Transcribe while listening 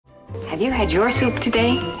Have you had your soup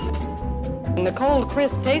today? The cold,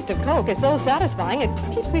 crisp taste of Coke is so satisfying,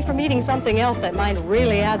 it keeps me from eating something else that might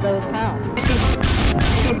really add those pounds.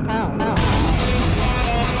 Pounds.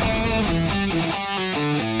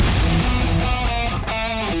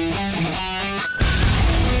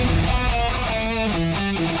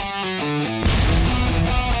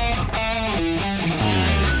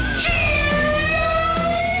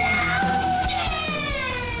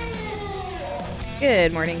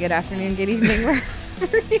 Good morning, good afternoon, good evening,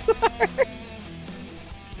 wherever you are.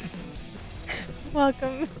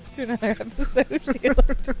 Welcome to another episode,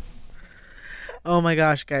 Sheila. Oh my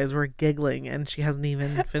gosh, guys, we're giggling and she hasn't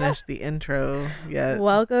even finished the intro yet.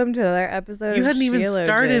 Welcome to another episode You of hadn't even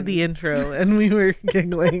started the intro and we were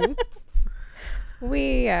giggling.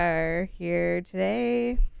 We are here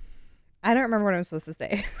today. I don't remember what I'm supposed to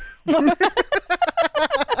say.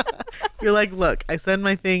 You're like, look, I send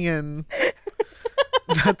my thing in.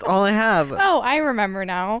 That's all I have. Oh, I remember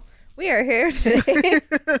now. We are here today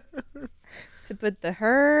to put the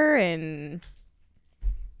her in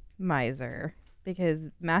miser, because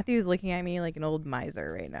Matthew's looking at me like an old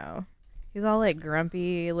miser right now. He's all like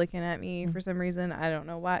grumpy looking at me for some reason. I don't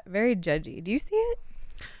know why. Very judgy. Do you see it?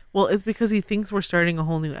 Well, it's because he thinks we're starting a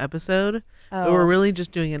whole new episode, but we're really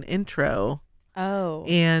just doing an intro. Oh.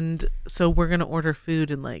 And so we're going to order food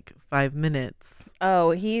in like 5 minutes.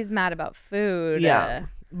 Oh, he's mad about food. Yeah.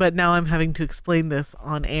 But now I'm having to explain this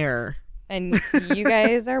on air. And you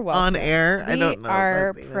guys are welcome. On air? I don't know. We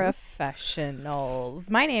are professionals.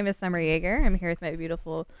 My name is Summer Yeager. I'm here with my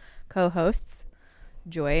beautiful co-hosts,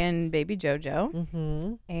 Joy and baby Jojo.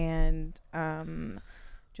 Mm-hmm. And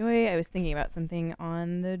Joy, I was thinking about something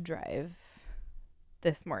on the drive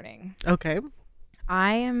this morning. Okay.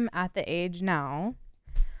 I am at the age now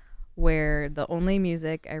where the only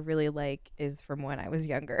music I really like is from when I was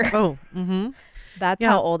younger. Oh, mm-hmm. That's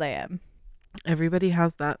how old I am. Everybody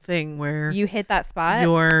has that thing where You hit that spot?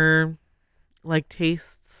 your like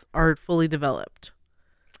tastes are fully developed.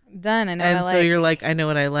 Done. I know And what I so like. you're like, I know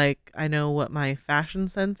what I like. I know what my fashion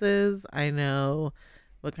sense is. I know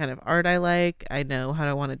what kind of art I like. I know how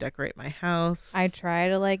I want to decorate my house. I try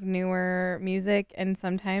to like newer music, and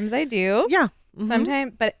sometimes I do. Yeah. Mm-hmm.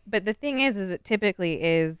 Sometimes, but the thing is it typically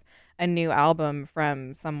is a new album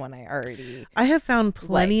from someone I already. I have found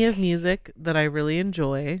plenty of music that I really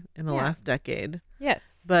enjoy in the last decade.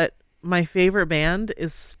 Yes. But my favorite band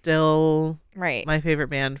is still Right. my favorite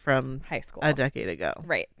band from High school. a decade ago.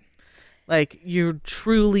 Right. Like you're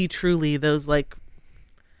truly those like,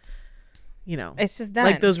 you know, It's just done.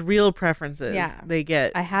 like those real preferences. Yeah. They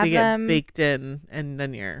get I have they get them. baked in, and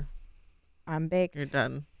then I'm baked. you're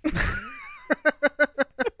done.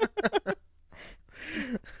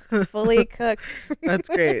 Fully cooked. That's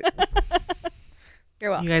great. You're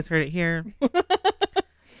welcome. You guys heard it here.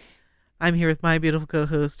 I'm here with my beautiful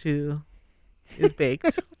co-host who is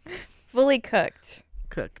baked, Fully cooked.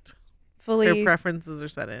 cooked. Fully. Her preferences are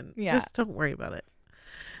set in. Yeah. Just don't worry about it.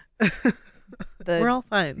 The- We're all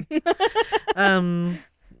fine.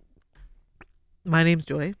 My name's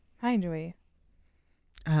Joy. Hi, Joy.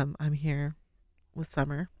 I'm here with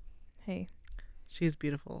Summer. Hey. She's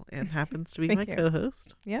beautiful and happens to be Thank my you.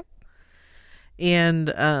 co-host. Yep. And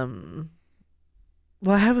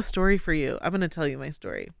well, I have a story for you. I'm going to tell you my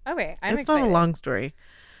story. Okay. I'm It's excited. not a long story.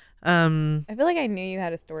 I feel like I knew you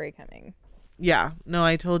had a story coming. Yeah. No,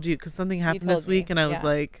 I told you because something happened told this week, me. and I was Yeah.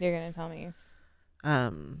 like, You're going to tell me.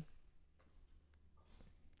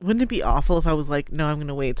 wouldn't it be awful if I was like, no, I'm going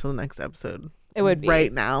to wait till the next episode? It would be.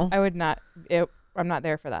 right now. I would not. I'm not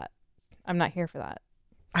there for that. I'm not here for that.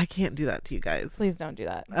 I can't do that to you guys. Please don't do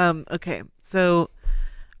that. Okay. So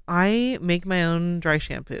I make my own dry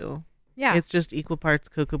shampoo. Yeah. It's just equal parts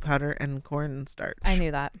cocoa powder and cornstarch. I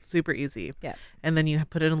knew that. Super easy. Yeah. And then you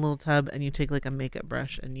put it in a little tub and you take like a makeup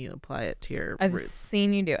brush and you apply it to your I've roots.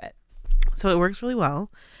 seen you do it. So it works really well,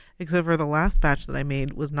 except for the last batch that I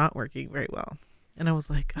made was not working very well. And I was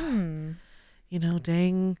like, Hmm. you know,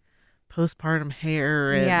 dang postpartum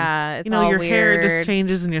hair. And, Yeah. It's you know, all your hair weird. just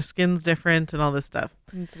changes and your skin's different and all this stuff.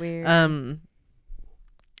 It's weird.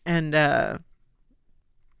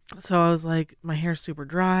 So I was like, my hair's super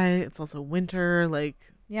dry. It's also winter. Like,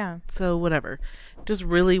 yeah. so whatever. Just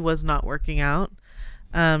really was not working out.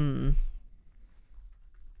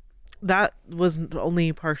 That was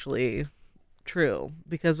only partially true,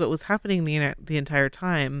 because what was happening the entire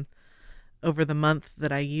time over the month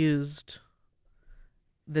that I used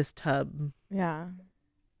this tub Yeah.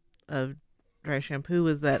 of dry shampoo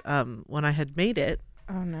was that when I had made it,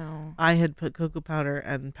 Oh no. I had put cocoa powder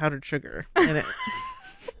and powdered sugar in it.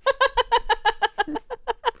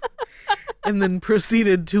 And then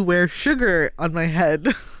proceeded to wear sugar on my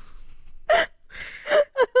head.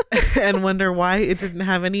 and wonder why it didn't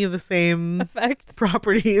have any of the same Effects.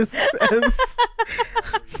 properties as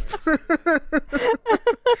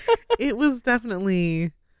it was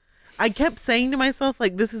definitely. I kept saying to myself,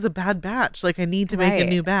 like, this is a bad batch. Like, I need to make a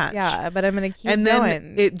new batch. Yeah, but I'm gonna keep And then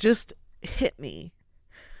going. it just hit me.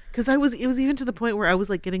 Because it was even to the point where I was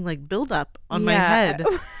like getting like buildup on my head.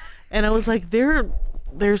 And I was like,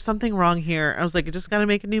 there's something wrong here. I was like, I just got to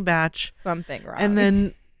make a new batch. Something wrong. And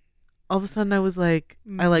then all of a sudden I was like,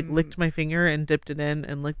 I like licked my finger and dipped it in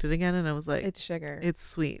and licked it again. And I was like, it's sugar. it's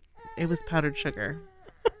sweet. It was powdered sugar.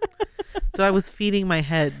 So I was feeding my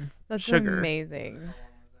head That's sugar amazing.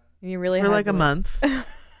 You really for had like a month.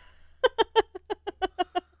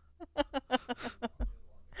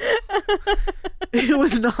 It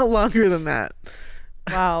was not longer than that.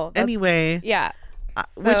 Wow. Anyway, Yeah.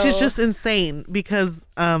 which is So- just insane because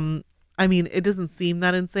I mean, it doesn't seem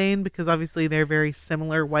that insane because obviously they're very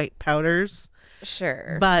similar white powders,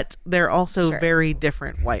 Sure. but they're also Sure. very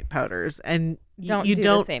different white powders, and Don't you do the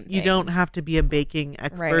don't same you thing. don't have to be a baking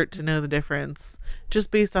expert Right. to know the difference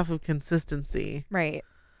just based off of consistency. Right.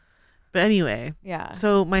 But anyway, Yeah.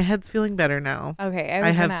 so my head's feeling better now. Okay. I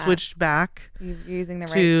was have gonna switched back ask, you're using the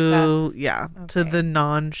right to stuff. to Okay. the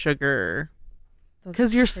non-sugar That's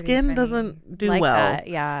because your pretty skin funny. doesn't do Like well. that,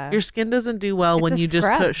 yeah. Your skin doesn't do well It's when a you just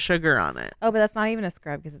scrub. put sugar on it Oh, but that's not even a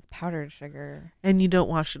scrub because it's powdered sugar. and you don't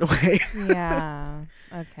wash it away. Yeah.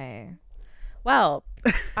 Okay. Well,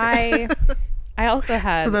 I also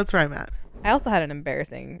had So that's where I'm at. I also had an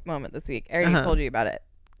embarrassing moment this week. I already Uh-huh. told you about it,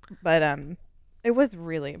 but it was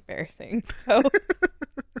really embarrassing. So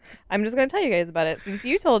I'm just gonna tell you guys about it. Since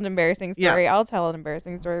you told an embarrassing Yeah. story, I'll tell an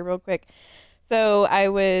embarrassing story real quick. So I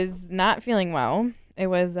was not feeling well. It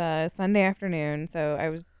was Sunday afternoon, so I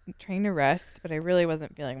was trying to rest, but I really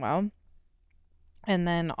wasn't feeling well. And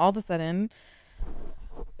then all of a sudden,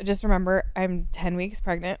 just remember I'm 10 weeks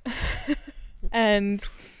pregnant, and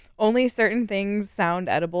only certain things sound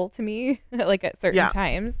edible to me, like at certain Yeah.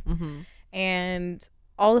 times. Mm-hmm. And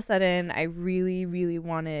all of a sudden, I really, really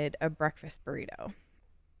wanted a breakfast burrito.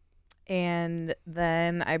 And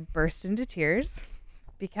then I burst into tears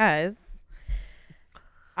because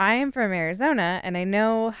I am from Arizona and I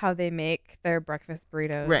know how they make their breakfast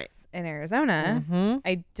burritos Right. in Arizona. Mm-hmm.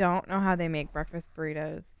 I don't know how they make breakfast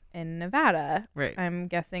burritos in Nevada. Right. I'm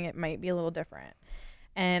guessing it might be a little different.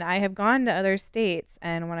 And I have gone to other states,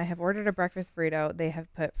 and when I have ordered a breakfast burrito, they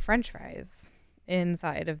have put French fries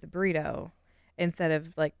inside of the burrito instead of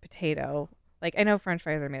like potato. Like, I know French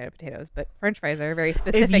fries are made out of potatoes, but French fries are a very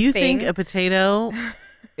specific If you thing. think a potato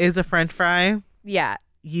is a French fry, Yeah,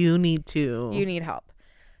 you need to. you need help.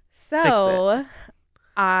 So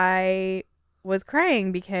I was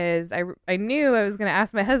crying because I knew I was going to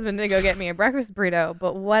ask my husband to go get me a breakfast burrito,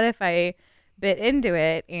 but what if I bit into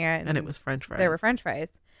it and it was French fries. there were French fries?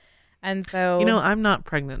 And so, You know, I'm not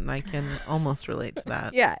pregnant, and I can almost relate to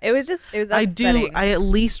that. yeah, it was I upsetting do. I at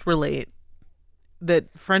least relate that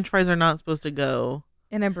French fries are not supposed to go.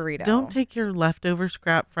 in a burrito. Don't take your leftover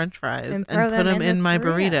scrap French fries and throw put them in this my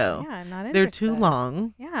burrito. Yeah, I'm not interested. They're too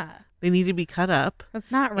long. Yeah, They need to be cut up,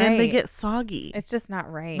 that's not right. and they get soggy. It's just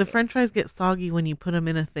not right. The French fries get soggy when you put them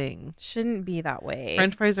in a thing. shouldn't be that way.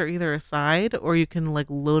 French fries are either a side, or you can like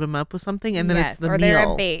load them up with something, and then yes, it's the or meal.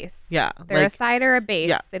 they're a base. Yeah, they're a like- side or a base.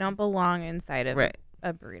 yeah. They don't belong inside of Right.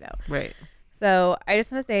 a burrito. Right. So I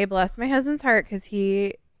just want to say, bless my husband's heart, because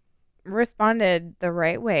he responded the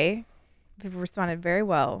right way. He responded very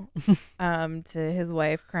well to his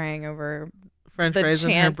wife crying over French the fries in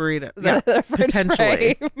her chance burrito. Yeah, that a French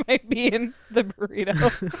potentially. fry might be in the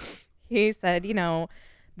burrito. He said, you know,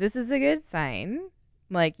 this is a good sign.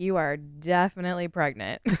 Like, you are definitely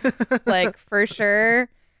pregnant. Like, for sure,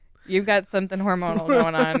 you've got something hormonal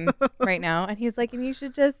going on right now. And he's like, and you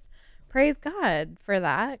should just praise God for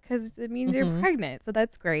that, because it means you're Mhm. pregnant. So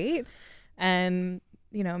that's great. And,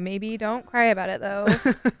 you know, maybe don't cry about it, though.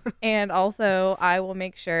 And also, I will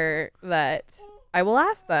make sure that I will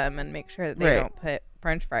ask them and make sure that they Right. don't put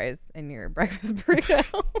French fries in your breakfast burrito.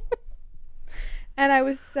 And I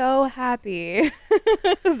was so happy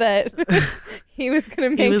that he was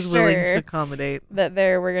going to make He was willing to sure accommodate. that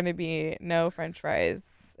there were going to be no French fries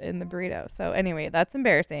in the burrito. So anyway, that's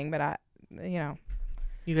embarrassing, but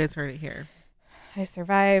You guys heard it here. I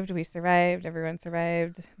survived. We survived. Everyone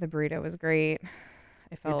survived. The burrito was great.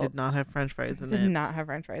 I It felt did not have French fries in did it. not have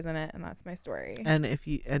French fries in it, and that's my story. And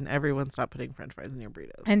everyone stop putting French fries in your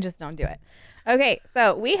burritos. And just don't do it. Okay,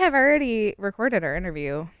 so we have already recorded our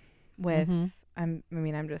interview with. Mhm. I'm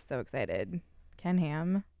just so excited. Ken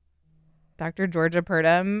Ham, Dr. Georgia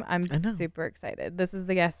Purdom. I'm I know. super excited. This is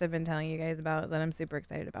the guest I've been telling you guys about that I'm super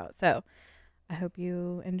excited about. So I hope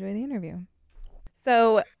you enjoy the interview.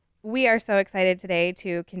 So we are so excited today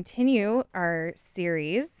to continue our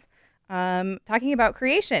series talking about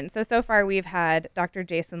creation. So far we've had Dr.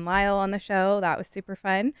 Jason Lyle on the show. That was super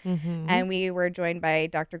fun. Mm-hmm. And we were joined by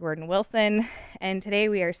Dr. Gordon Wilson. And today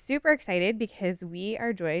we are super excited because we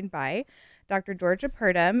are joined by Dr. Georgia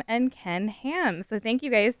Purdom and Ken Ham. So thank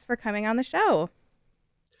you guys for coming on the show.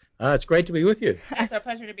 It's great to be with you. It's our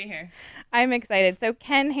pleasure to be here. I'm excited. So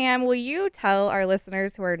Ken Ham, will you tell our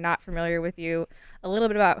listeners who are not familiar with you a little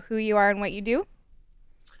bit about who you are and what you do?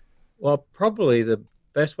 Well, probably the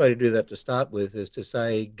best way to do that to start with is to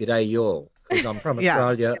say g'day y'all, because I'm from Yeah.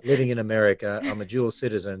 Australia, living in America. I'm a dual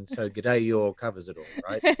citizen, so g'day y'all covers it all,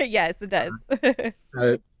 right? Yes, it does.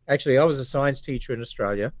 So actually, I was a science teacher in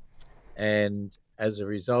Australia, and as a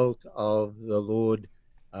result of the Lord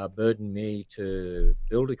burdened me to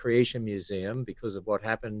build a creation museum because of what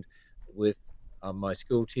happened with my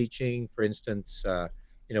school teaching. For instance,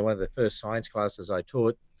 one of the first science classes I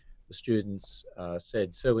taught, the students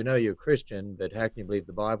said, "So we know you're a Christian, but how can you believe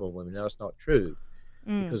the Bible when we know it's not true?"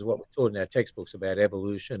 Because what we taught in our textbooks about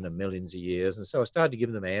evolution and millions of years. And so I started to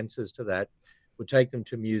give them answers to that, would take them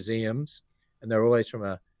to museums, and they're always from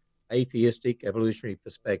a atheistic evolutionary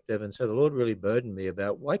perspective. And so the Lord really burdened me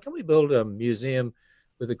about, why can't we build a museum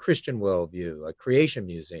with a Christian worldview, a creation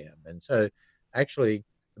museum? And so actually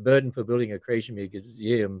the burden for building a creation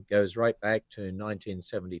museum goes right back to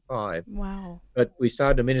 1975. Wow. But we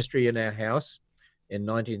started a ministry in our house in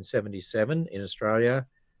 1977 in Australia.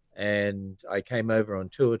 And I came over on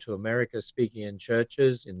tour to America, speaking in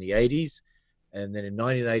churches in the 80s. And then in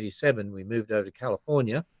 1987, we moved over to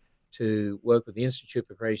California to work with the Institute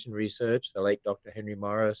for Creation Research, the late Dr. Henry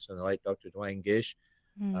Morris and the late Dr. Dwayne Gish.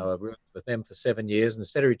 Worked with them for 7 years. And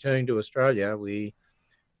instead of returning to Australia, we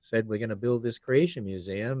said, we're going to build this creation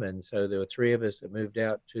museum. And so there were 3 of us that moved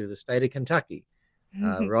out to the state of Kentucky,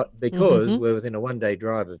 right, because we're within a 1-day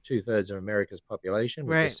drive of 2/3 of America's population,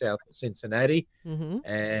 which is south of Cincinnati.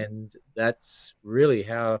 And that's really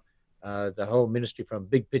how the whole ministry from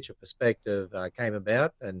big picture perspective came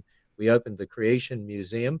about. And we opened the Creation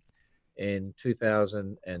Museum in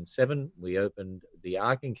 2007. We opened the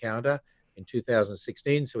Ark Encounter in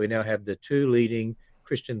 2016. So we now have the 2 leading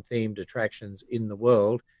Christian themed attractions in the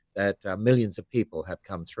world that millions of people have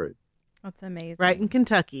come through. That's amazing. Right in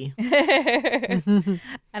Kentucky. And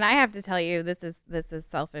I have to tell you, this is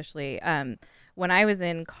selfishly, when I was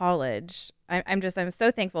in college, I'm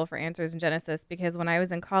so thankful for Answers in Genesis, because when I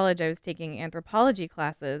was in college, I was taking anthropology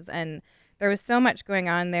classes, and there was so much going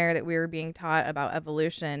on there that we were being taught about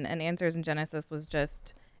evolution, and Answers in Genesis was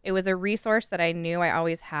just, it was a resource that I knew I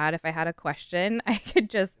always had. If I had a question, I could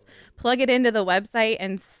just plug it into the website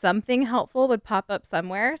and something helpful would pop up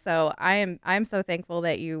somewhere. So I'm so thankful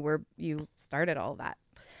that you started all that.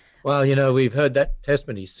 Well, we've heard that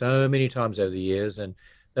testimony so many times over the years, and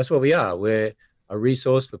that's what we are. We're a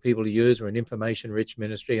resource for people to use. We're an information-rich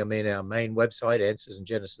ministry. I mean, our main website,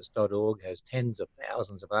 answersingenesis.org, has tens of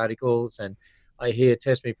thousands of articles, and I hear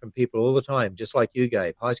testimony from people all the time, just like you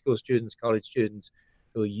gave, high school students, college students,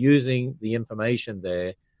 who are using the information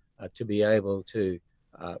there to be able to,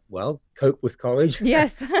 cope with college.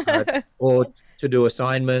 Yes. Or to do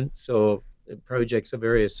assignments or projects of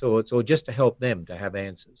various sorts, or just to help them to have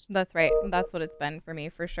answers. That's right. That's what it's been for me,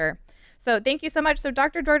 for sure. So thank you so much. So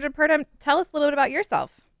Dr. Georgia Purdom, tell us a little bit about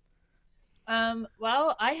yourself.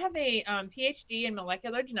 Well, I have a PhD in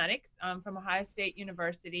molecular genetics from Ohio State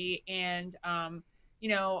University. And,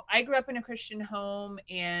 I grew up in a Christian home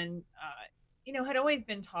and, had always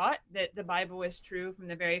been taught that the Bible was true from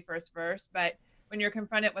the very first verse. But when you're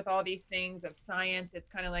confronted with all these things of science, it's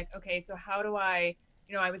kind of like, okay, so how do I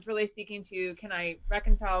was really seeking to, can I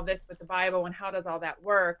reconcile this with the Bible, and how does all that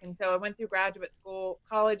work? And so I went through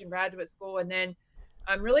college and graduate school, and then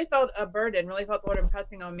really felt a burden, really felt the Lord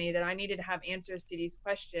impressing on me that I needed to have answers to these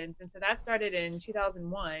questions. And so that started in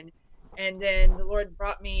 2001. And then the Lord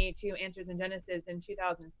brought me to Answers in Genesis in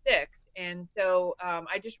 2006. And so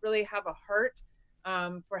I just really have a heart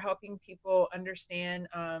for helping people understand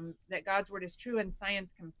that God's word is true, and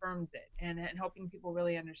science confirms it, and helping people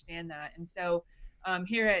really understand that. And so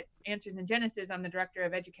here at Answers in Genesis, I'm the director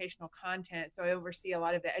of educational content. So I oversee a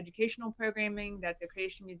lot of the educational programming that the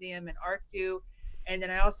Creation Museum and ARC do. And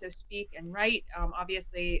then I also speak and write,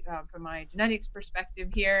 obviously, from my genetics perspective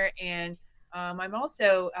here. And I'm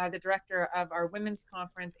also the director of our women's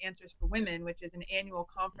conference, Answers for Women, which is an annual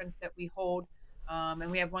conference that we hold.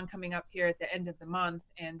 And we have one coming up here at the end of the month.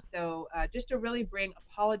 And so just to really bring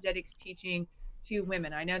apologetics teaching to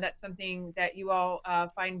women. I know that's something that you all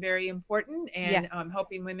find very important, and Yes.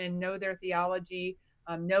 Helping women know their theology,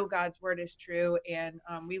 know God's word is true. And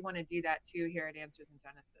we want to do that too here at Answers in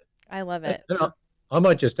Genesis. I love it. And I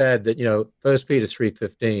might just add that, 1 Peter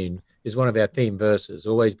 3:15 is one of our theme verses.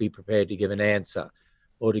 Always be prepared to give an answer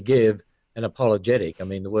or to give an apologetic. I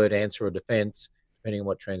mean, the word answer or defense, depending on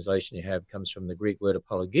what translation you have, comes from the Greek word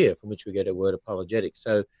apologia, from which we get a word apologetic.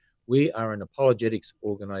 So we are an apologetics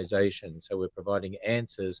organization. So we're providing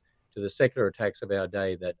answers to the secular attacks of our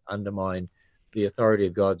day that undermine the authority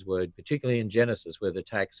of God's word, particularly in Genesis, where the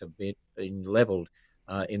attacks have been leveled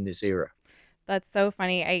in this era. That's so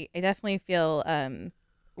funny. I definitely feel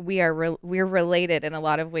we're related in a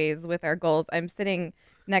lot of ways with our goals. I'm sitting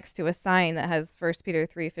next to a sign that has First Peter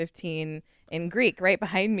 3:15 in Greek right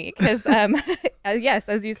behind me because yes,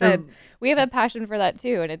 as you said, we have a passion for that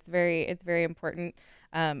too, and it's very important.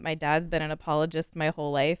 My dad's been an apologist my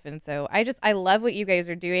whole life, and so I love what you guys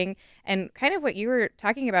are doing, and kind of what you were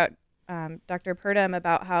talking about, Dr. Purdom,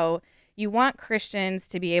 about how you want Christians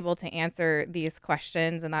to be able to answer these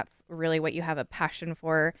questions, and that's really what you have a passion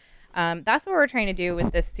for. That's what we're trying to do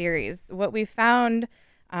with this series. What we found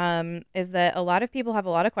is that a lot of people have a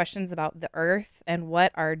lot of questions about the earth and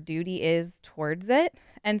what our duty is towards it.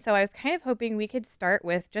 And so I was kind of hoping we could start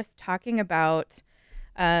with just talking about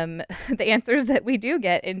the answers that we do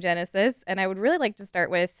get in Genesis. And I would really like to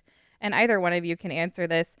start with, and either one of you can answer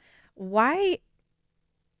this, why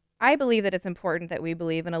I believe that it's important that we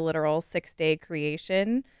believe in a literal 6-day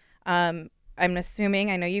creation. I'm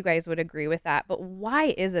assuming, I know you guys would agree with that, but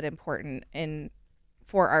why is it important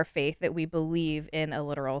for our faith that we believe in a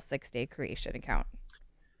literal 6-day creation account?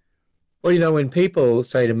 Well, when people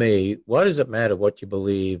say to me, why does it matter what you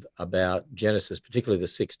believe about Genesis, particularly the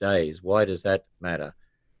 6 days? Why does that matter?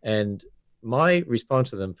 And my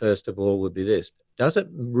response to them, first of all, would be this: does it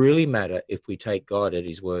really matter if we take God at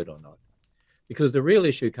his word or not? Because the real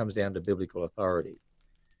issue comes down to biblical authority.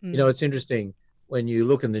 It's interesting when you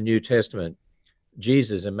look in the New Testament,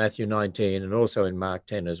 Jesus in Matthew 19 and also in Mark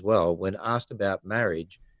 10 as well, when asked about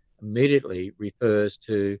marriage, immediately refers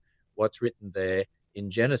to what's written there in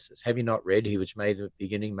Genesis. Have you not read, he which made the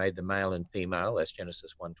beginning made the male and female, that's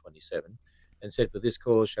Genesis 1:27, and said, for this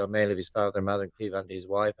cause shall a man leave his father and mother and cleave unto his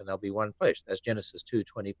wife, and they'll be one flesh. That's Genesis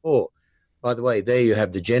 2:24. By the way, there you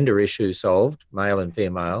have the gender issue solved, male and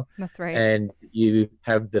female. That's right. And you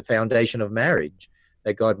have the foundation of marriage,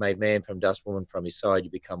 that God made man from dust, woman from his side. You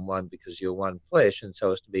become one because you're one flesh, and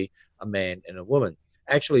so as to be a man and a woman.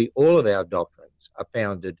 Actually, all of our doctrines are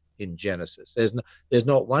founded in Genesis. There's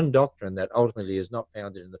not one doctrine that ultimately is not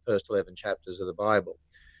founded in the first 11 chapters of the Bible.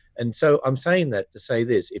 And so I'm saying that to say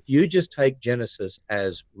this: if you just take Genesis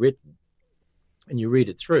as written and you read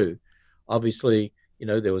it through, obviously,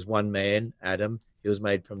 there was one man, Adam. He was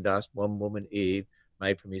made from dust. One woman, Eve,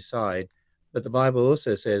 made from his side. But the Bible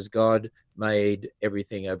also says God made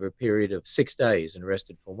everything over a period of 6 days and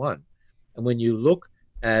rested for one. And when you look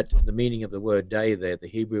at the meaning of the word day there, the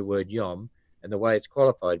Hebrew word yom, and the way it's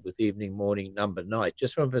qualified with evening, morning, number, night,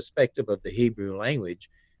 just from a perspective of the Hebrew language,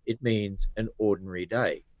 it means an ordinary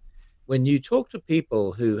day. When you talk to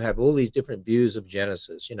people who have all these different views of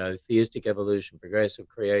Genesis, theistic evolution, progressive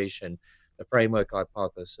creation, the framework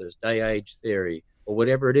hypothesis, day-age theory, or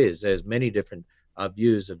whatever it is, there's many different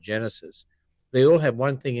views of Genesis. They all have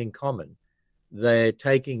one thing in common. They're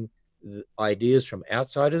taking the ideas from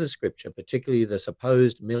outside of the scripture, particularly the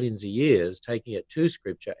supposed millions of years, taking it to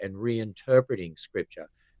scripture and reinterpreting scripture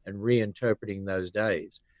and reinterpreting those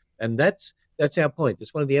days. And that's our point.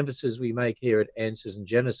 That's one of the emphases we make here at Answers in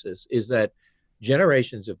Genesis, is that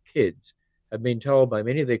generations of kids have been told by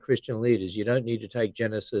many of their Christian leaders, you don't need to take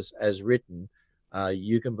Genesis as written.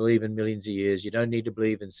 You can believe in millions of years. You don't need to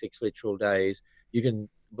believe in 6 literal days. You can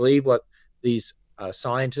believe what these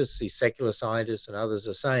scientists, these secular scientists and others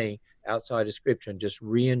are saying outside of scripture and just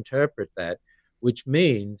reinterpret that, which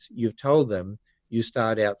means you've told them you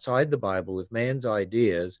start outside the Bible with man's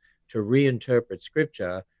ideas to reinterpret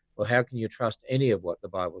scripture. Well, how can you trust any of what the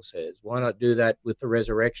Bible says? Why not do that with the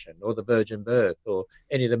resurrection or the virgin birth or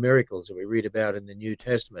any of the miracles that we read about in the New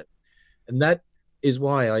Testament? And that is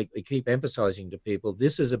why I keep emphasizing to people,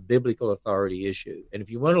 this is a biblical authority issue. And if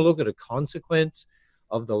you want to look at a consequence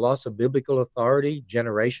of the loss of biblical authority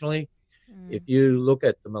generationally, if you look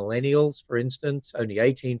at the millennials, for instance, only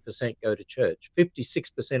 18% go to church.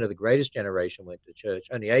 56% of the greatest generation went to church.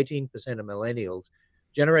 Only 18% of millennials.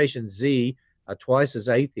 Generation Z are twice as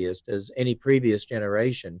atheist as any previous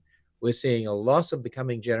generation. We're seeing a loss of the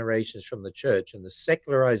coming generations from the church and the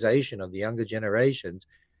secularization of the younger generations.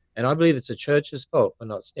 And I believe it's the church's fault for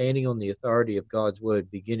not standing on the authority of God's word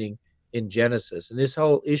beginning in Genesis. And this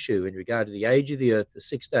whole issue in regard to the age of the earth, the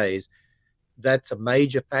 6 days, that's a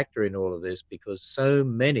major factor in all of this, because so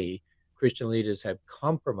many Christian leaders have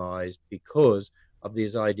compromised because of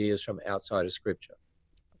these ideas from outside of scripture.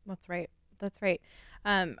 That's right. That's right.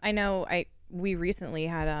 I know we recently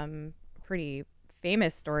had a pretty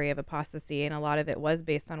famous story of apostasy, and a lot of it was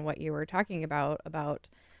based on what you were talking about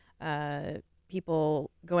uh,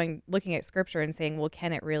 people looking at scripture and saying, well,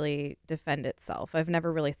 can it really defend itself? I've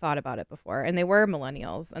never really thought about it before. And they were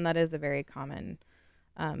millennials, and that is a very common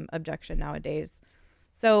objection nowadays.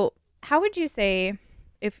 So how would you say,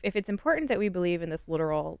 if it's important that we believe in this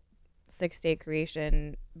literal 6-day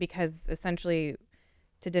creation, because essentially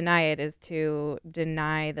to deny it is to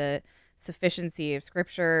deny the sufficiency of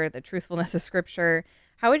scripture, the truthfulness of scripture,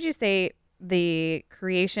 how would you say the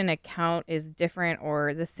creation account is different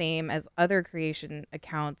or the same as other creation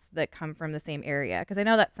accounts that come from the same area? Because I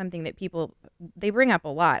know that's something that people, they bring up a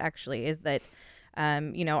lot, actually, is that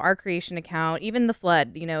our creation account, even the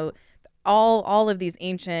flood, all of these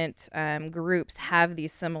ancient groups have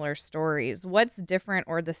these similar stories. What's different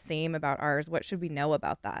or the same about ours? What should we know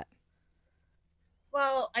about that?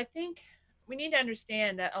 Well, I think we need to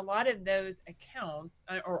understand that a lot of those accounts,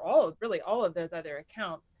 or all of those other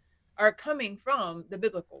accounts, are coming from the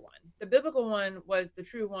biblical one. The biblical one was the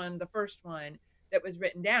true one, the first one that was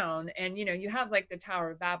written down. And, you have like the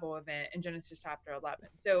Tower of Babel event in Genesis chapter 11.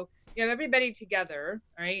 So you have everybody together,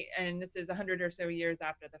 right? And this is 100 or so years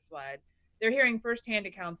after the flood. They're hearing firsthand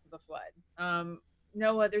accounts of the flood.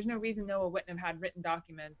 Noah, there's no reason Noah wouldn't have had written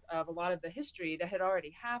documents of a lot of the history that had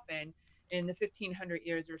already happened in the 1500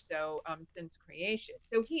 years or so since creation.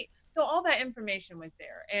 So all that information was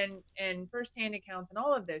there, and firsthand accounts and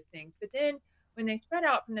all of those things. But then when they spread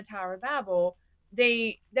out from the Tower of Babel,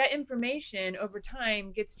 that information over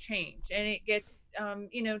time gets changed, and it gets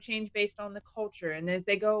changed based on the culture, and as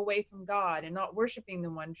they go away from God and not worshiping the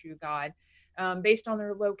one true God, based on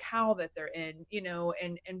their locale that they're in,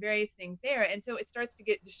 and various things there. And so it starts to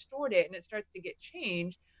get distorted and it starts to get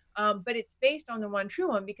changed. But it's based on the one true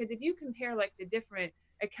one, because if you compare like the different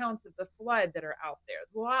accounts of the flood that are out there,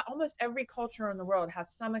 almost every culture in the world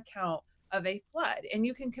has some account of a flood, and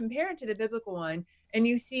you can compare it to the biblical one and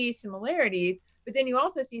you see similarities, but then you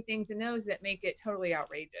also see things in those that make it totally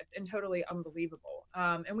outrageous and totally unbelievable.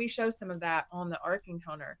 And we show some of that on the Ark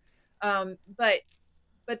Encounter.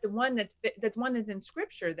 But the one that's in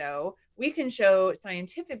scripture, though, we can show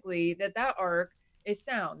scientifically that ark is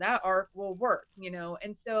sound, that ark will work,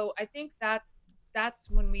 and so I think that's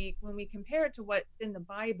when we compare it to what's in the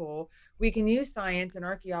Bible, we can use science and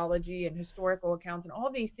archaeology and historical accounts and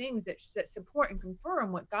all these things that support and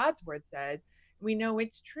confirm what God's word says. We know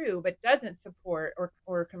it's true, but doesn't support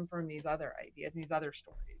or confirm these other ideas, these other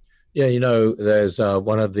stories. Yeah, there's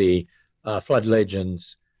one of the flood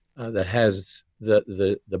legends that has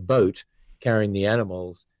the boat carrying the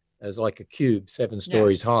animals as like a cube 7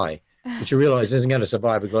 stories high, which you realize isn't going to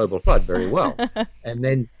survive a global flood very well. And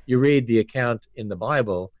then you read the account in the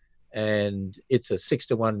Bible, and it's a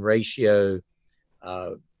 6-to-1 ratio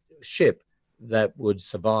ship that would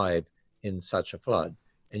survive in such a flood.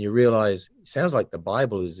 And you realize it sounds like the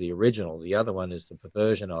Bible is the original. The other one is the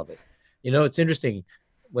perversion of it. It's interesting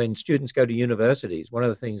when students go to universities, one of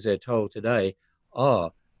the things they're told today,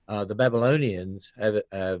 the Babylonians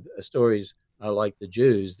have stories like the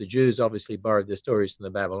Jews. The Jews obviously borrowed their stories from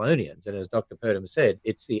the Babylonians. And as Dr. Purdom said,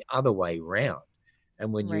 it's the other way round.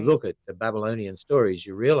 And when you look at the Babylonian stories,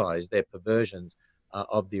 you realize they're perversions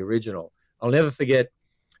of the original. I'll never forget,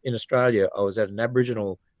 in Australia, I was at an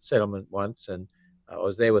Aboriginal settlement once, and I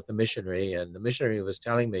was there with the missionary, and the missionary was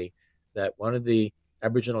telling me that one of the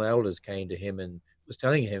Aboriginal elders came to him and was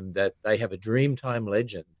telling him that they have a Dreamtime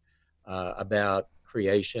legend about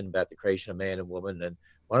creation, about the creation of man and woman. And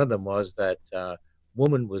one of them was that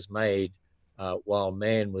woman was made while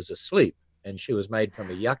man was asleep, and she was made from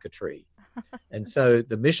a yucca tree. And so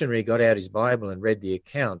the missionary got out his Bible and read the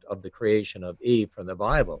account of the creation of Eve from the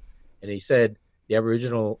Bible. And he said, the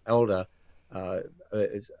Aboriginal elder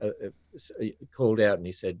called out and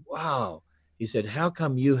he said, wow. He said, how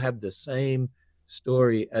come you have the same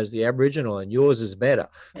story as the Aboriginal and yours is better?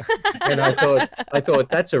 And I thought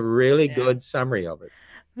that's a really good summary of it.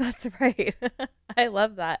 That's right. I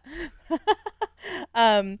love that.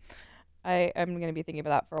 I'm going to be thinking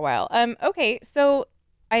about that for a while. Okay, so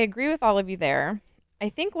I agree with all of you there. I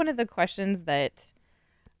think one of the questions that,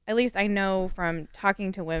 at least I know from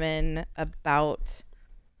talking to women about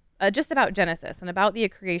just about Genesis and about the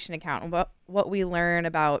creation account and what we learn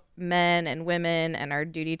about men and women and our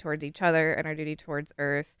duty towards each other and our duty towards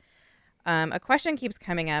Earth, a question keeps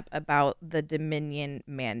coming up about the dominion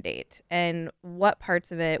mandate and what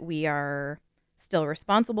parts of it we are still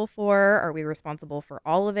responsible for. Are we responsible for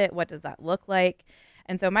all of it? What does that look like?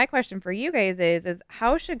 And so my question for you guys is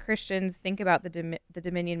how should Christians think about the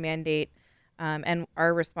dominion mandate and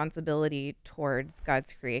our responsibility towards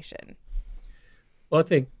God's creation? Well, I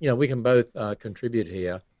think, we can both contribute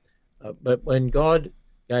here. But when God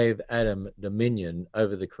gave Adam dominion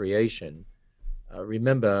over the creation,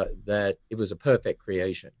 remember that it was a perfect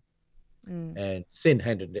creation and sin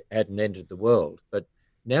hadn't entered the world. But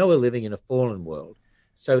now we're living in a fallen world.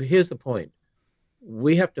 So here's the point.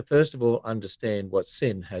 We have to, first of all, understand what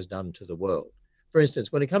sin has done to the world. For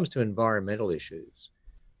instance, when it comes to environmental issues,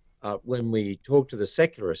 when we talk to the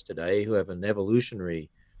secularists today who have an evolutionary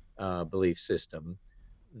belief system,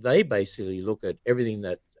 they basically look at everything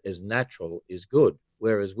that is natural is good,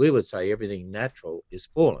 whereas we would say everything natural is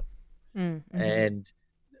fallen. And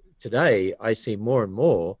today I see more and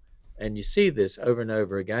more, and you see this over and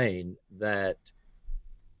over again, that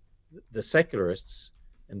the secularists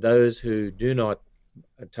and those who do not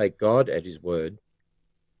take God at his word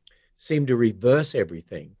seem to reverse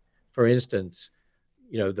everything. For instance,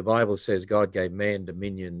 the Bible says God gave man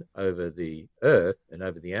dominion over the earth and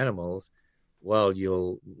over the animals. Well,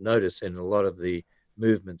 you'll notice in a lot of the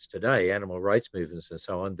movements today, animal rights movements and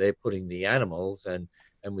so on, they're putting the animals, and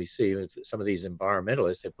we see some of these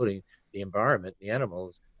environmentalists, they're putting the environment, the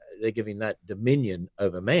animals, they're giving that dominion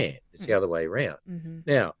over man. It's the other way around.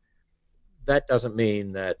 Now, that doesn't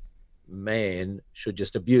mean that man should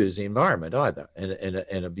just abuse the environment either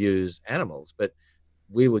and abuse animals. But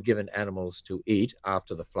we were given animals to eat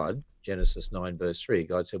after the flood. Genesis 9, verse 3,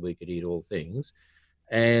 God said we could eat all things.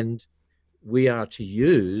 And we are to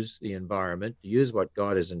use the environment, to use what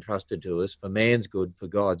God has entrusted to us for man's good, for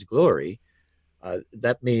God's glory.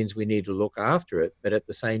 That means we need to look after it, but at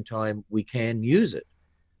the same time, we can use it.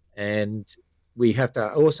 And we have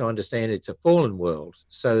to also understand it's a fallen world,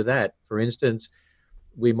 so that, for instance,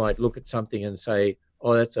 we might look at something and say,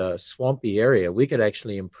 oh, that's a swampy area. We could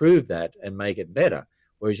actually improve that and make it better.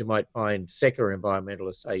 Whereas you might find secular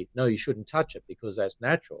environmentalists say, no, you shouldn't touch it because that's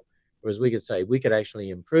natural. Whereas we could say we could actually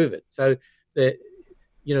improve it. So,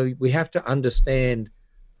 we have to understand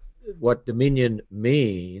what dominion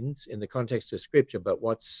means in the context of Scripture, but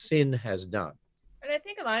what sin has done. And I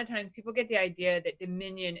think a lot of times people get the idea that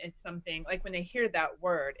dominion is something, like when they hear that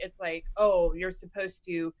word, it's like, oh, you're supposed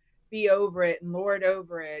to be over it and lord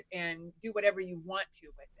over it and do whatever you want to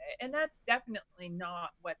with it. And that's definitely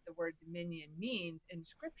not what the word dominion means in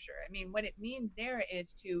Scripture. I mean, what it means there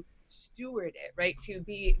is to steward it, right? To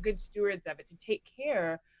be good stewards of it, to take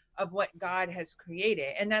care of what God has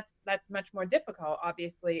created. And that's much more difficult,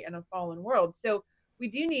 obviously, in a fallen world. So we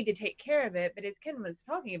do need to take care of it. But as Ken was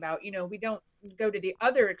talking about, we don't go to the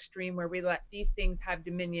other extreme where we let these things have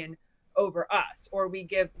dominion over us, or we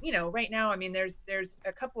give, right now, I mean, there's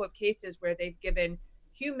a couple of cases where they've given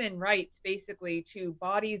human rights basically to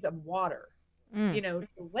bodies of water, to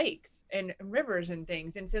lakes and rivers and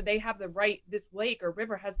things. And so they have the right, this lake or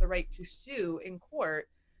river has the right to sue in court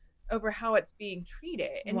over how it's being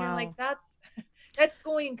treated. And You're like, that's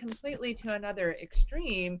going completely to another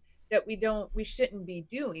extreme that we shouldn't be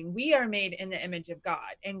doing. We are made in the image of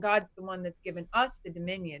God, and God's the one that's given us the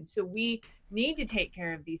dominion. So we need to take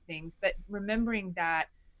care of these things, but remembering that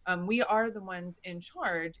we are the ones in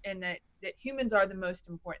charge, and that humans are the most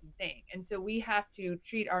important thing. And so we have to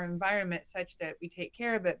treat our environment such that we take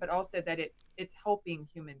care of it, but also that it's helping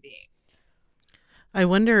human beings. I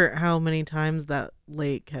wonder how many times that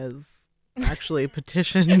lake has actually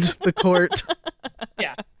petitioned the court.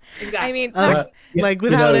 Yeah, exactly. I mean,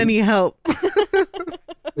 without any help.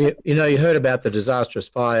 You heard about the disastrous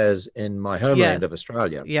fires in my homeland of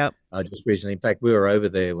Australia. Yep. Just recently. In fact, we were over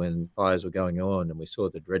there when fires were going on, and we saw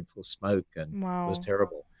the dreadful smoke, and it was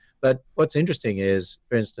terrible. But what's interesting is,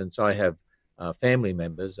 for instance, I have family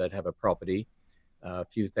members that have a property, a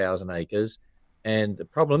few thousand acres, and the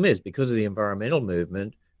problem is, because of the environmental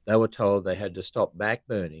movement, they were told they had to stop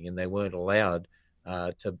backburning, and they weren't allowed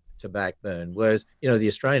to backburn. Whereas, the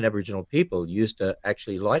Australian Aboriginal people used to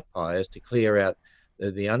actually light fires to clear out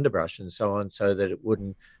the underbrush and so on, so that it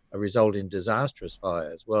wouldn't result in disastrous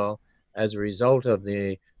fires. Well, as a result of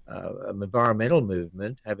the environmental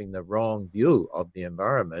movement having the wrong view of the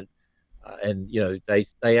environment, and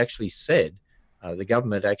they actually said, the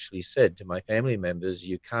government actually said to my family members,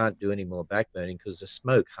 you can't do any more backburning because the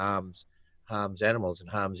smoke harms animals and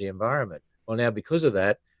harms the environment. Well, now because of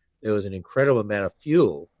that, there was an incredible amount of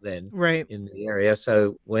fuel then in the area.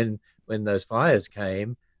 So when those fires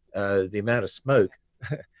came, the amount of smoke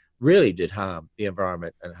really did harm the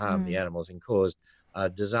environment and harm the animals and caused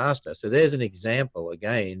disaster. So there's an example,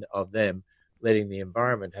 again, of them letting the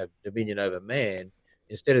environment have dominion over man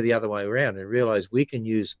instead of the other way around, and realize we can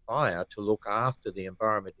use fire to look after the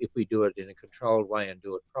environment if we do it in a controlled way and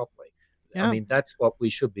do it properly. Yeah. I mean, that's what we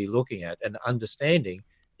should be looking at and understanding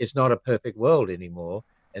it's not a perfect world anymore.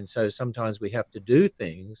 And so sometimes we have to do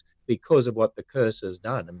things because of what the curse has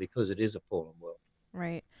done and because it is a fallen world.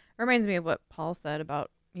 Right. Reminds me of what Paul said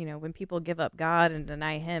about, when people give up God and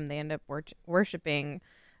deny him, they end up worshiping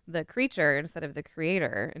the creature instead of the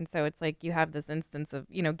creator. And so it's like you have this instance of,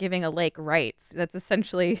 giving a lake rights. That's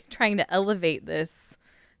essentially trying to elevate this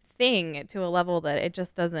thing to a level that it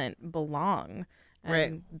just doesn't belong. And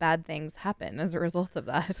Right. bad things happen as a result of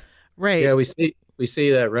that. Right. Yeah, we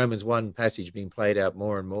see that Romans 1 passage being played out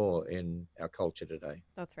more and more in our culture today.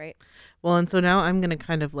 That's right. Well, and so now I'm going to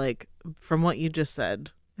kind of like, from what you just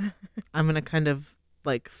said, I'm going to kind of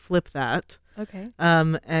like flip that. Okay.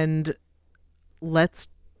 And let's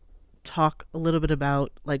talk a little bit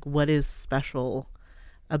about like what is special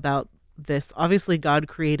about this. Obviously, God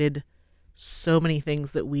created so many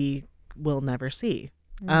things that we will never see.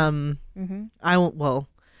 Mm-hmm.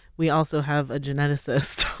 We also have a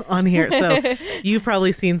geneticist on here, so you've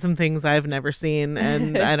probably seen some things I've never seen,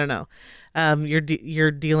 and I don't know.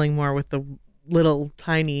 You're dealing more with the little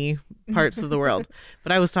tiny parts of the world,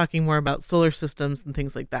 but I was talking more about solar systems and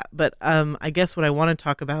things like that. But I guess what I want to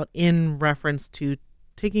talk about in reference to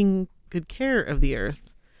taking good care of the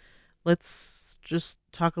earth, let's just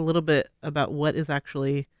talk a little bit about what is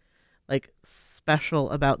actually like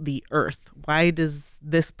special about the earth. Why does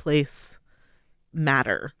this place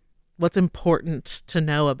matter? What's important to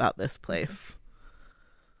know about this place?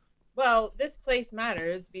 Well, this place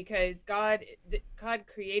matters because God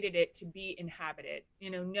created it to be inhabited.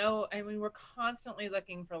 We're constantly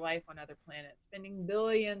looking for life on other planets, spending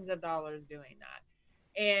billions of dollars doing that.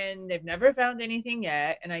 And they've never found anything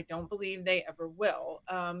yet, and I don't believe they ever will,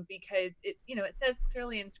 because it says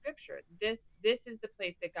clearly in Scripture, this is the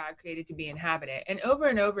place that God created to be inhabited. And over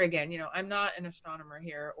again, I'm not an astronomer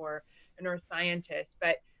here or an earth scientist,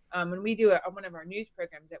 but when we do one of our news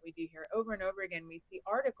programs that we do here, over and over again, we see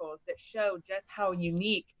articles that show just how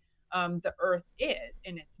unique the Earth is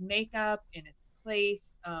in its makeup, in its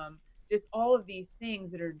place, just all of these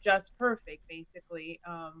things that are just perfect, basically,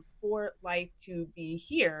 for life to be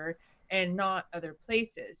here and not other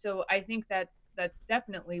places. So I think that's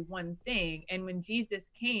definitely one thing. And when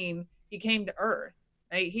Jesus came, he came to Earth.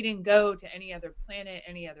 Right? He didn't go to any other planet,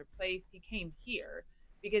 any other place. He came here,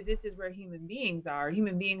 because this is where human beings are,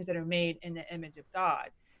 human beings that are made in the image of God.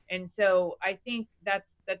 And so I think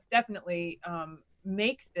that's definitely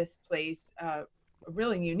makes this place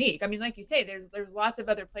really unique. I mean, like you say, there's lots of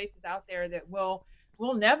other places out there that we'll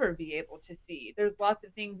never be able to see. There's lots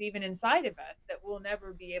of things even inside of us that we'll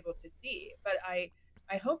never be able to see. But I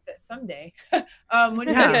hope that someday, when we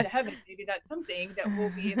get to heaven, maybe that's something that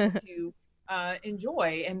we'll be able to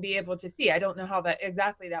enjoy and be able to see. I don't know how that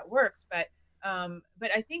works, but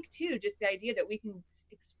I think too, just the idea that we can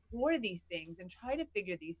explore these things and try to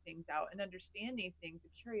figure these things out and understand these things,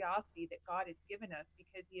 the curiosity that God has given us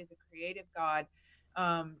because he is a creative God,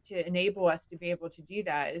 to enable us to be able to do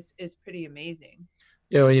that is pretty amazing.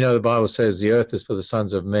 Yeah, well, the Bible says the earth is for the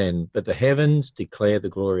sons of men, but the heavens declare the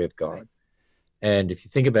glory of God. Right. And if you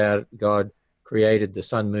think about it, God created the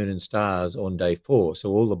sun, moon, and stars on day 4. So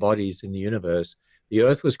all the bodies in the universe, the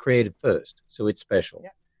earth was created first, so it's special.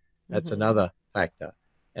 Yep. That's another factor.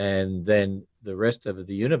 And then the rest of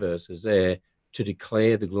the universe is there to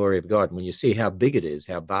declare the glory of God. And when you see how big it is,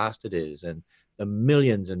 how vast it is, and the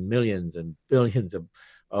millions and millions and billions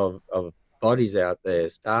of bodies out there,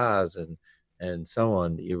 stars and so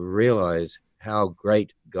on, you realize how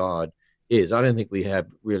great God is. I don't think we have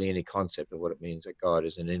really any concept of what it means that God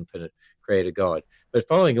is an infinite creator God. But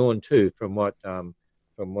following on too from what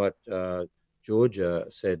Georgia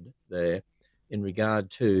said there, in regard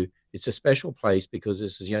to, it's a special place because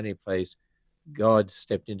this is the only place God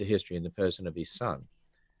stepped into history in the person of his son.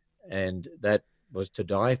 And that was to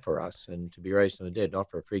die for us and to be raised from the dead and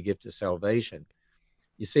offer a free gift of salvation.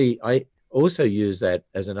 You see, I also use that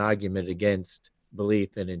as an argument against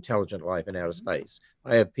belief in intelligent life in outer space.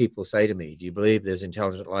 I have people say to me, do you believe there's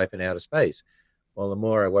intelligent life in outer space? Well, the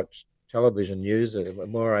more I watch television news, the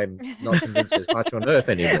more I'm not convinced there's much on Earth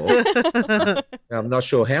anymore. I'm not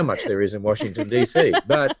sure how much there is in Washington, D.C.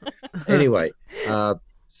 But anyway,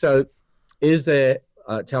 so is there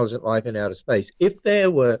intelligent life in outer space? If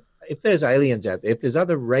there's aliens out there, if there's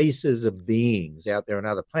other races of beings out there on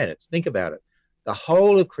other planets, think about it. The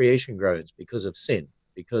whole of creation groans because of sin,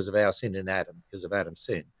 because of our sin in Adam, because of Adam's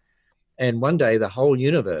sin. And one day the whole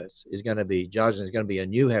universe is going to be judged, and there's going to be a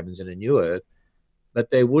new heavens and a new earth, but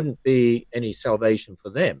there wouldn't be any salvation for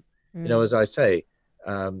them. As I say,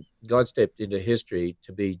 God stepped into history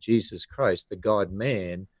to be Jesus Christ, the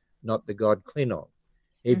God-man, not the God-Klingon.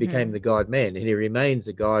 He became the God-man, and he remains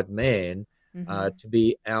the God-man to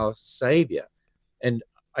be our savior. And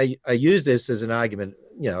I use this as an argument,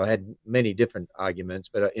 I had many different arguments,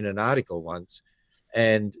 but in an article once,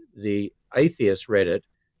 and the atheists read it,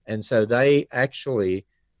 and so they actually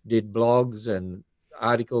did blogs and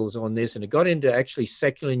articles on this, and it got into actually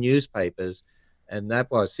secular newspapers. And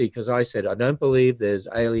that was, because I said, I don't believe there's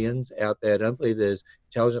aliens out there. I don't believe there's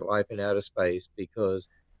intelligent life in outer space, because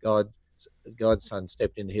God's son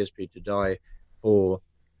stepped into history to die for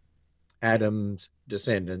Adam's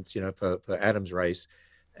descendants, for Adam's race.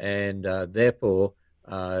 And therefore,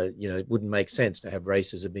 it wouldn't make sense to have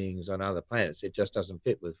races of beings on other planets. It just doesn't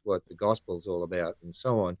fit with what the gospel's all about, and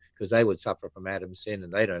so on, because they would suffer from Adam's sin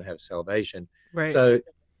and they don't have salvation. Right. So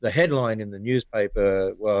the headline in the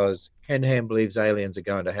newspaper was, Ken Ham believes aliens are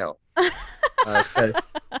going to hell. So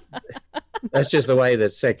that's just the way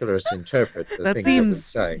that secularists interpret the things that we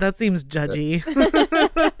say. That seems judgy.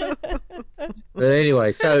 But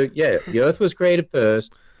anyway, so yeah, the earth was created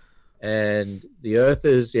first, and the earth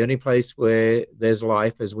is the only place where there's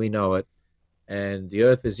life as we know it, and the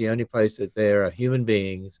earth is the only place that there are human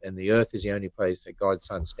beings, and the earth is the only place that God's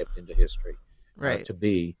son stepped into history, Right. to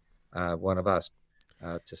be one of us,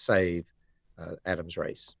 to save Adam's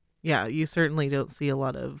race. Yeah, you certainly don't see a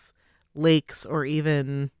lot of lakes or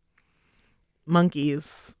even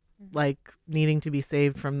monkeys like needing to be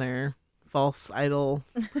saved from their false idol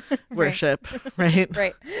worship, right?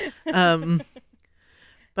 Right.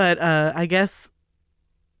 But I guess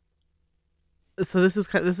so. This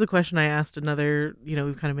is a question I asked another.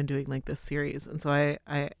 We've kind of been doing like this series, and so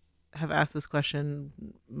I have asked this question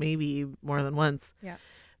maybe more than once. Yeah.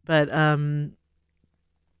 But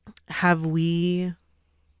have we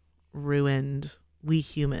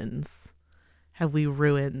humans have we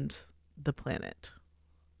ruined the planet?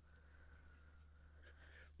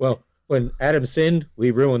 Well, when Adam sinned,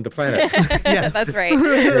 we ruined the planet. Yes. That's right.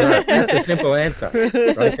 That's a simple answer.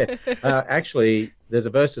 Right? Actually, there's a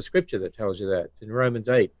verse of scripture that tells you that. It's in Romans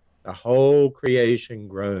 8. The whole creation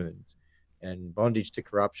groans and bondage to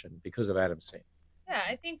corruption because of Adam's sin. Yeah,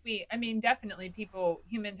 I think definitely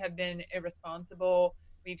humans have been irresponsible.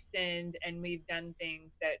 We've sinned and we've done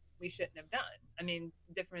things that we shouldn't have done.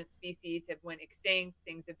 Different species have went extinct,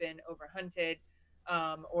 things have been overhunted,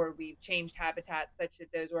 or we've changed habitats such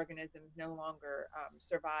that those organisms no longer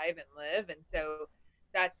survive and live. And so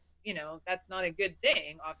that's not a good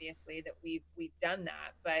thing, obviously, that we've done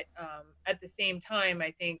that. But at the same time,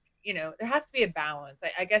 I think, there has to be a balance.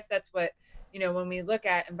 I guess that's what, when we look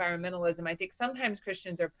at environmentalism, I think sometimes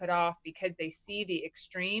Christians are put off because they see the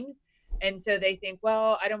extremes. And so they think,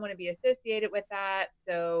 well, I don't want to be associated with that,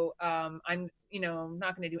 so I'm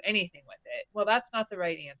not going to do anything with it. Well, that's not the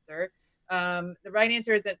right answer. The right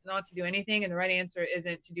answer isn't not to do anything, and the right answer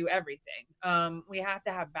isn't to do everything. We have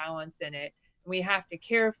to have balance in it. We have to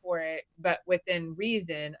care for it, but within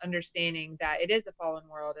reason, understanding that it is a fallen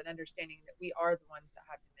world and understanding that we are the ones that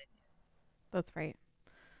have dominion. That's right.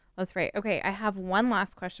 That's right. Okay, I have one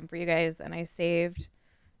last question for you guys, and I saved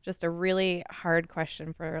just a really hard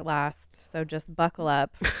question for last, so just buckle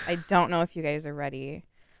up. I don't know if you guys are ready,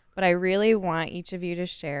 but I really want each of you to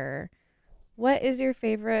share, what is your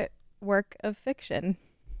favorite work of fiction?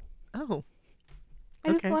 Oh,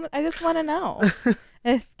 I just want to know.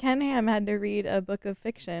 If Ken Ham had to read a book of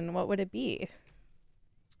fiction, what would it be?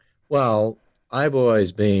 Well, I've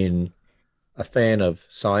always been a fan of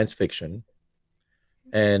science fiction,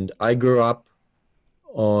 and I grew up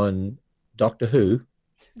on Doctor Who.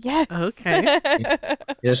 Yes. Okay.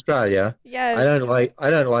 In Australia. Yes. I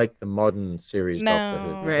don't like the modern series Doctor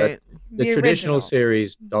Who. Right. But the traditional original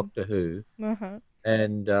series Doctor Who, Uh-huh.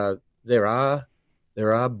 and there are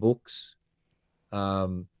books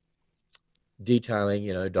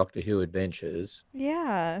detailing Doctor Who adventures.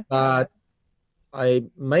 Yeah. But I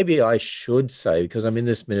should say, because I'm in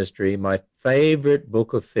this ministry, my favorite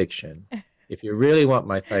book of fiction, if you really want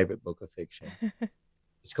my favorite book of fiction,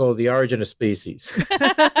 it's called The Origin of Species.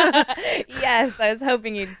 Yes, I was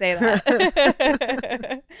hoping you'd say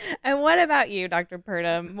that. And what about you, Dr.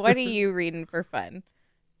 Purdom? What are you reading for fun?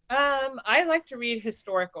 I like to read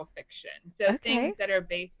historical fiction. So Okay. things that are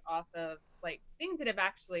based off of things that have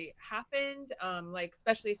actually happened,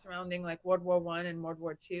 especially surrounding World War I and World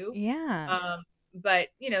War II. Yeah. But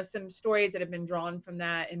some stories that have been drawn from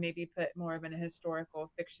that and maybe put more of in a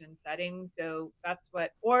historical fiction setting. So that's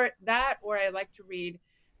or I like to read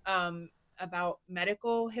about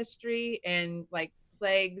medical history and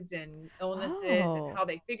plagues and illnesses and how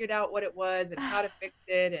they figured out what it was and how to fix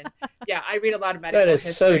it. And yeah, I read a lot of medical That is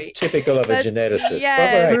history. so typical of a That's- geneticist.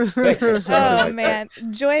 yes. What would I expect from someone Oh like man,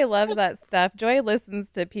 Joy loves that stuff. Joy listens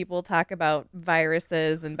to people talk about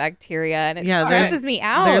viruses and bacteria, and it Yeah, stresses me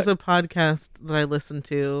out. There's a podcast that I listen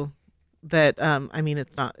to that I mean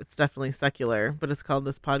it's definitely secular, but it's called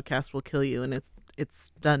This Podcast Will Kill You, and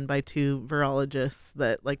it's done by two virologists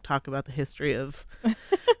that like talk about the history of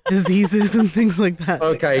diseases and things like that.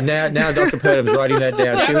 Okay, now Dr. Purdham's writing that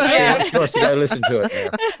down. She wants us to go listen to it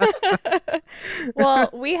now. Well,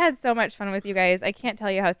 we had so much fun with you guys. I can't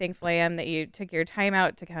tell you how thankful I am that you took your time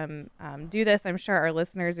out to come do this. I'm sure our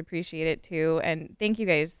listeners appreciate it too. And thank you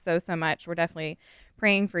guys so much. We're definitely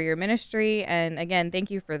praying for your ministry. And again,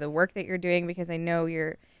 thank you for the work that you're doing, because I know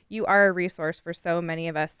you are a resource for so many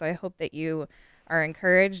of us. So I hope that you are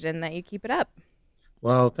encouraged and that you keep it up.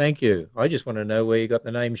 Well, thank you. I just want to know where you got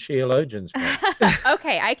the name Sheologians from.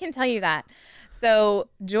 Okay, I can tell you that. So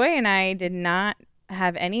Joy and I did not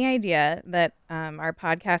have any idea that our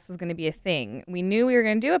podcast was going to be a thing. We knew we were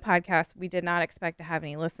going to do a podcast. We did not expect to have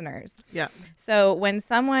any listeners. Yeah. So when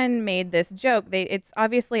someone made this joke, it's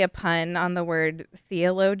obviously a pun on the word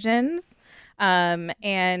theologians.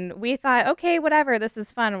 And we thought, okay, whatever, this is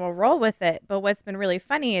fun, we'll roll with it. But what's been really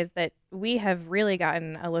funny is that we have really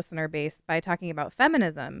gotten a listener base by talking about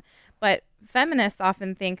feminism. But feminists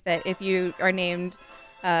often think that if you are named,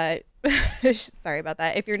 sorry about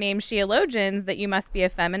that, if you're named Sheologians, that you must be a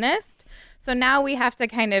feminist. So now we have to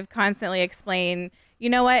kind of constantly explain, you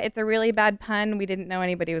know what, it's a really bad pun. We didn't know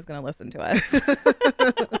anybody was going to listen to us.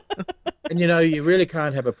 And you really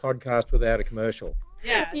can't have a podcast without a commercial.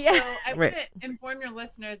 Yeah. Yeah. So I want to inform your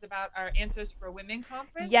listeners about our Answers for Women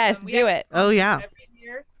conference. Yes, do it. Oh, yeah. Every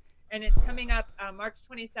year, and it's coming up March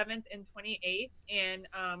 27th and 28th. And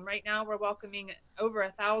right now we're welcoming over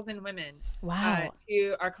 1,000 women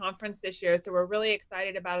to our conference this year. So we're really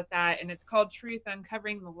excited about that. And it's called Truth: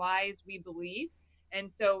 Uncovering the Lies We Believe. And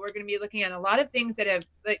so we're going to be looking at a lot of things that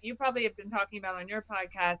you probably have been talking about on your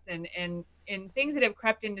podcast, and things that have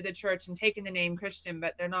crept into the church and taken the name Christian,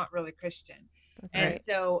 but they're not really Christian. That's and right.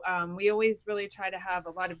 So we always really try to have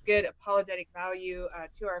a lot of good apologetic value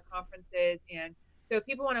to our conferences. And so if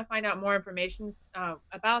people want to find out more information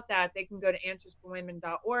about that, they can go to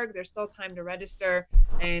answersforwomen.org. There's still time to register,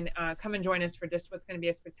 and come and join us for just what's going to be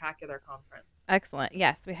a spectacular conference. Excellent.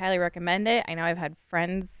 Yes, we highly recommend it. I know I've had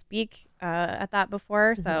friends speak at that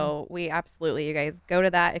before, so we absolutely, you guys go to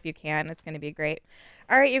that if you can. It's going to be great.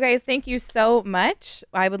 All right, you guys, thank you so much.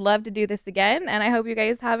 I would love to do this again, and I hope you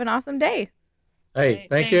guys have an awesome day. Hey,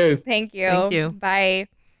 thank you. Thank you. Thank you. Bye.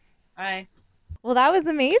 Bye. Well, that was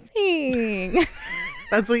amazing.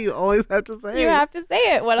 That's what you always have to say. You have to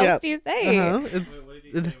say it. What Yeah. else do you say? Uh-huh. What did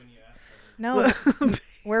you say when you asked them? No,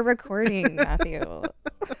 we're recording, Matthew.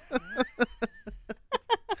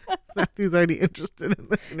 Matthew's already interested in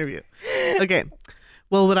the interview. Okay.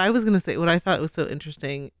 Well, what I was going to say, what I thought was so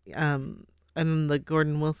interesting, and the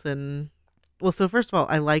Gordon Wilson. Well, so first of all,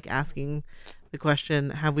 I like asking the question,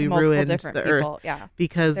 have we Multiple ruined different the people. earth? Yeah.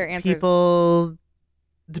 Because Their answers- people,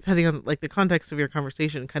 depending on like the context of your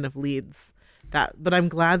conversation, kind of leads that. But I'm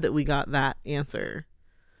glad that we got that answer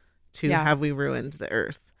to Yeah. have we ruined the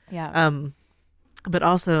earth. Yeah. But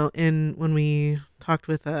also when we talked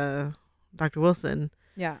with Dr. Wilson,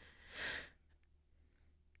 Yeah.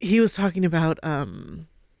 he was talking about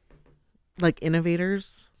like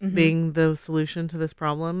innovators Mhm. being the solution to this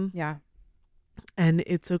problem. Yeah. And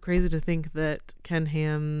it's so crazy to think that Ken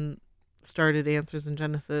Ham started Answers in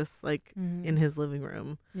Genesis like Mhm. in his living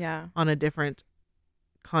room Yeah. on a different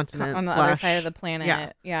continent On the other side of the planet.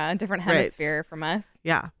 yeah. Yeah. A different Right. hemisphere from us.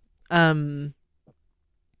 Yeah. And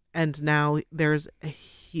now there's a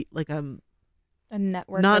A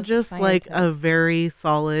network. not of just like a scientists. very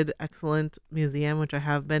solid, excellent museum, which I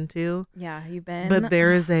have been to, Yeah. You've been. but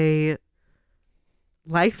there is a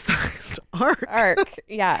life-sized ark. Arc.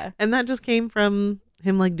 Yeah. And that just came from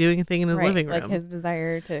him like doing a thing in his Right, living room. like his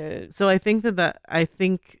desire to. So I think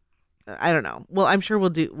I don't know. Well, I'm sure we'll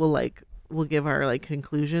give our like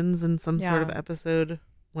conclusions in some sort of Yeah. episode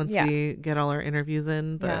once Yeah. we get all our interviews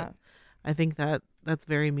in. But Yeah. I think that's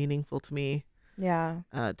very meaningful to me, Yeah.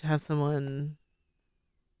 to have someone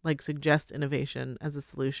like suggest innovation as a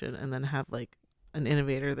solution, and then have like an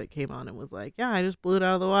innovator that came on and was like, yeah, I just blew it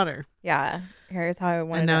out of the water. Yeah. Here's how I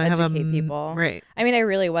wanted And now to I have educate people. Right. I mean, I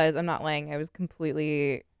really was. I'm not lying. I was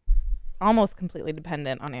almost completely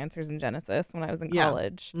dependent on Answers in Genesis when I was in Yeah.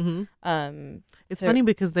 college. Mm-hmm. It's So- funny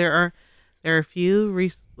because there are a few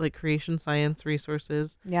like creation science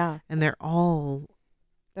resources, Yeah. and they're all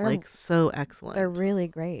They're like so excellent. they're really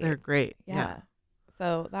great. They're great. yeah.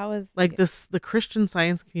 So that was Like the Christian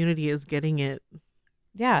Science community is getting it,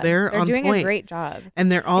 Yeah, they're on doing point. a great job.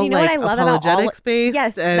 and they're all you know like what I love about all- apologetics based.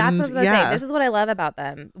 Yes, and that's what I was about to yeah, say. This is what I love about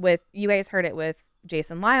them. With you guys heard it with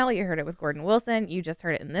Jason Lyle, you heard it with Gordon Wilson, you just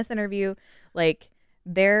heard it in this interview. Like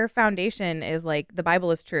their foundation is like the Bible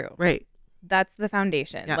is true. right. That's the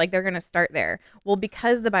foundation. Yeah. Like they're going to start there. Well,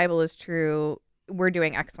 because the Bible is true, we're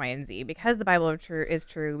doing X, Y, and Z. Because the Bible is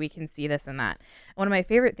true, we can see this and that. One of my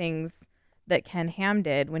favorite things that Ken Ham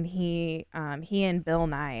did when he and Bill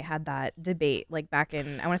Nye had that debate, like back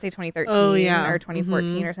in, I want to say 2013 or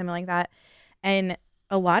 2014 or something like that. And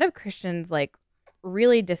a lot of Christians like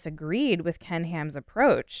really disagreed with Ken Ham's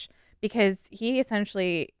approach because he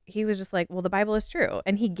was just like, well, the Bible is true.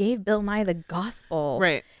 And he gave Bill Nye the gospel.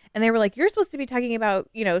 Right. And they were like, you're supposed to be talking about,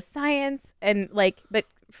 science and like, but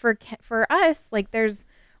for us, like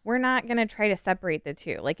we're not going to try to separate the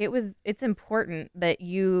two. Like it's important that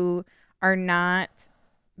you are not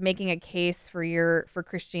making a case for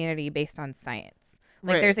Christianity based on science.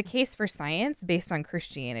 Like there's a case for science based on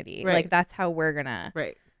Christianity. Right. Like that's how we're going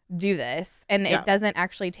to do this. And Yeah. it doesn't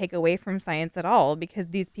actually take away from science at all because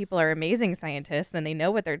these people are amazing scientists and they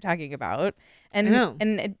know what they're talking about. And I know.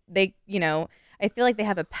 they, I feel like they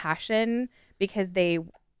have a passion because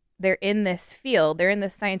they're in this field, they're in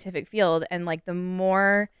this scientific field. And like the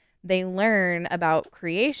more they learn about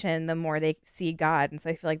creation, the more they see God. And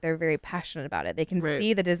so I feel like they're very passionate about it. They can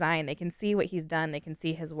see the design, they can see what he's done, they can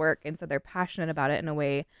see his work. And so they're passionate about it in a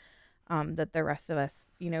way that the rest of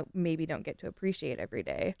us, maybe don't get to appreciate every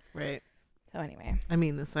day. Right. So anyway. I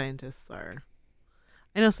mean, the scientists are...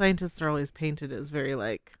 I know scientists are always painted as very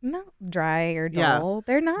like... Not dry or dull. Yeah.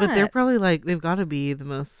 They're not. But they're probably like, they've got to be the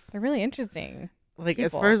most... They're really interesting. Like, people.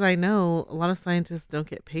 as far as I know, a lot of scientists don't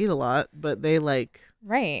get paid a lot, but they like...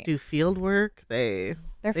 Right. do field work. They're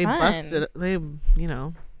fun. bust it. They,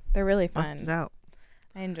 They're really bust fun. it out.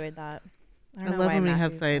 I enjoyed that. I love when we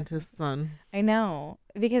have scientists on. I know,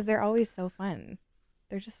 because they're always so fun.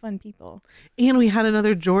 They're just fun people. And we had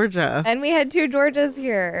another Georgia. And we had 2 Georgias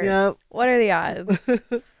here. Yep. What are the odds?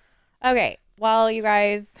 Okay. Well, you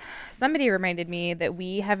guys, somebody reminded me that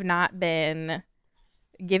we have not been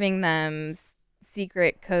giving them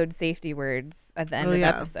secret code safety words at the end of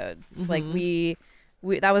episodes. Mm-hmm. Like we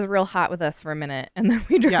that was real hot with us for a minute and then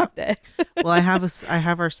we dropped it. Well, I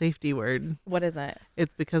have our safety word. What is it?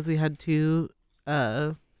 It's because we had 2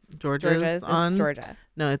 Georgias on. It's Georgia.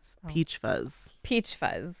 No, it's peach fuzz. Peach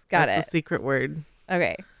fuzz. Got That's it. the secret word.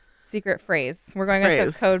 Okay. Secret phrase. We're going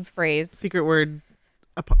with the code phrase. Secret word,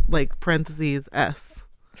 like parentheses S.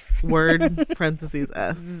 Word parentheses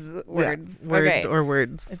S. Words. Yeah, word okay. or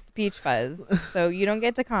words. It's peach fuzz. So you don't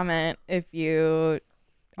get to comment if you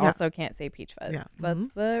also can't say peach fuzz. Yeah.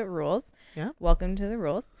 That's the rules. Yeah. Welcome to the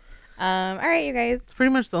rules. All right, you guys. It's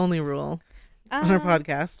pretty much the only rule on our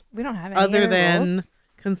podcast. We don't have any other other than rules.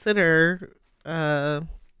 Consider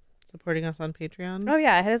supporting us on Patreon. Oh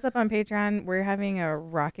yeah, hit us up on Patreon. We're having a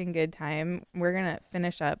rocking good time. We're gonna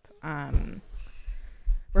finish up.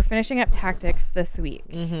 We're finishing up Tactics this week,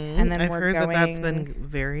 and then I've we're heard going. that's been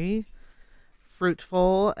very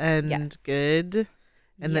fruitful and good,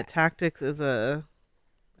 and that Tactics is a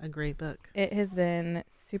great book. It has been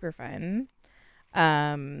super fun,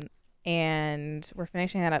 and we're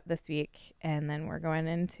finishing that up this week, and then we're going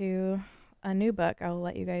into a new book. I'll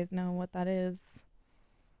let you guys know what that is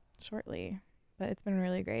shortly. But it's been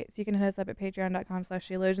really great. So you can hit us up at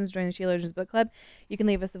patreon.com/Sheologians. Join the Sheologians Book Club. You can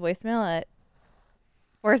leave us a voicemail at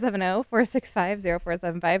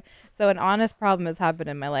 470-465-0475. So an honest problem has happened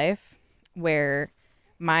in my life where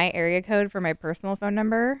my area code for my personal phone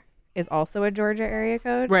number is also a Georgia area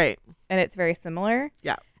code. Right. And it's very similar.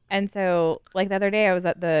 Yeah. And so like the other day I was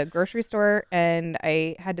at the grocery store and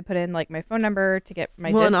I had to put in like my phone number to get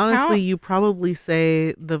my discount. And honestly, you probably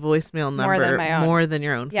say the voicemail number more than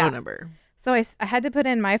your own phone number. So I had to put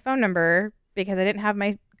in my phone number because I didn't have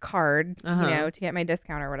my card, to get my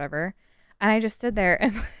discount or whatever. And I just stood there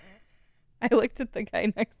and I looked at the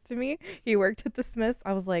guy next to me. He worked at the Smiths.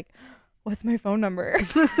 I was like, what's my phone number?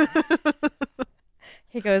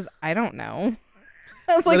 He goes, I don't know.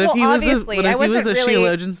 I was like, well, obviously. What if he was a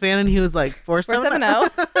Sheologians fan and he was like, 470?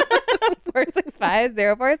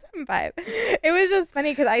 465-0475. It was just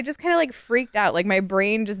funny because I just kind of like freaked out. Like my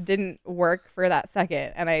brain just didn't work for that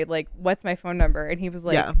second. And I like, what's my phone number? And he was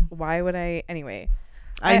like, why would I? Anyway.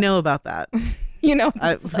 I know about that.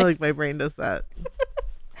 I feel like my brain does that.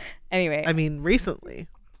 Anyway. I mean, recently.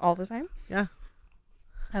 All the time? Yeah.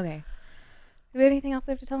 Okay. Do we have anything else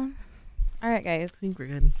we have to tell him? All right, guys. I think we're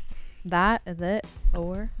good. That is it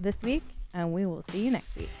for this week. And we will see you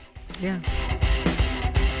next week. Yeah.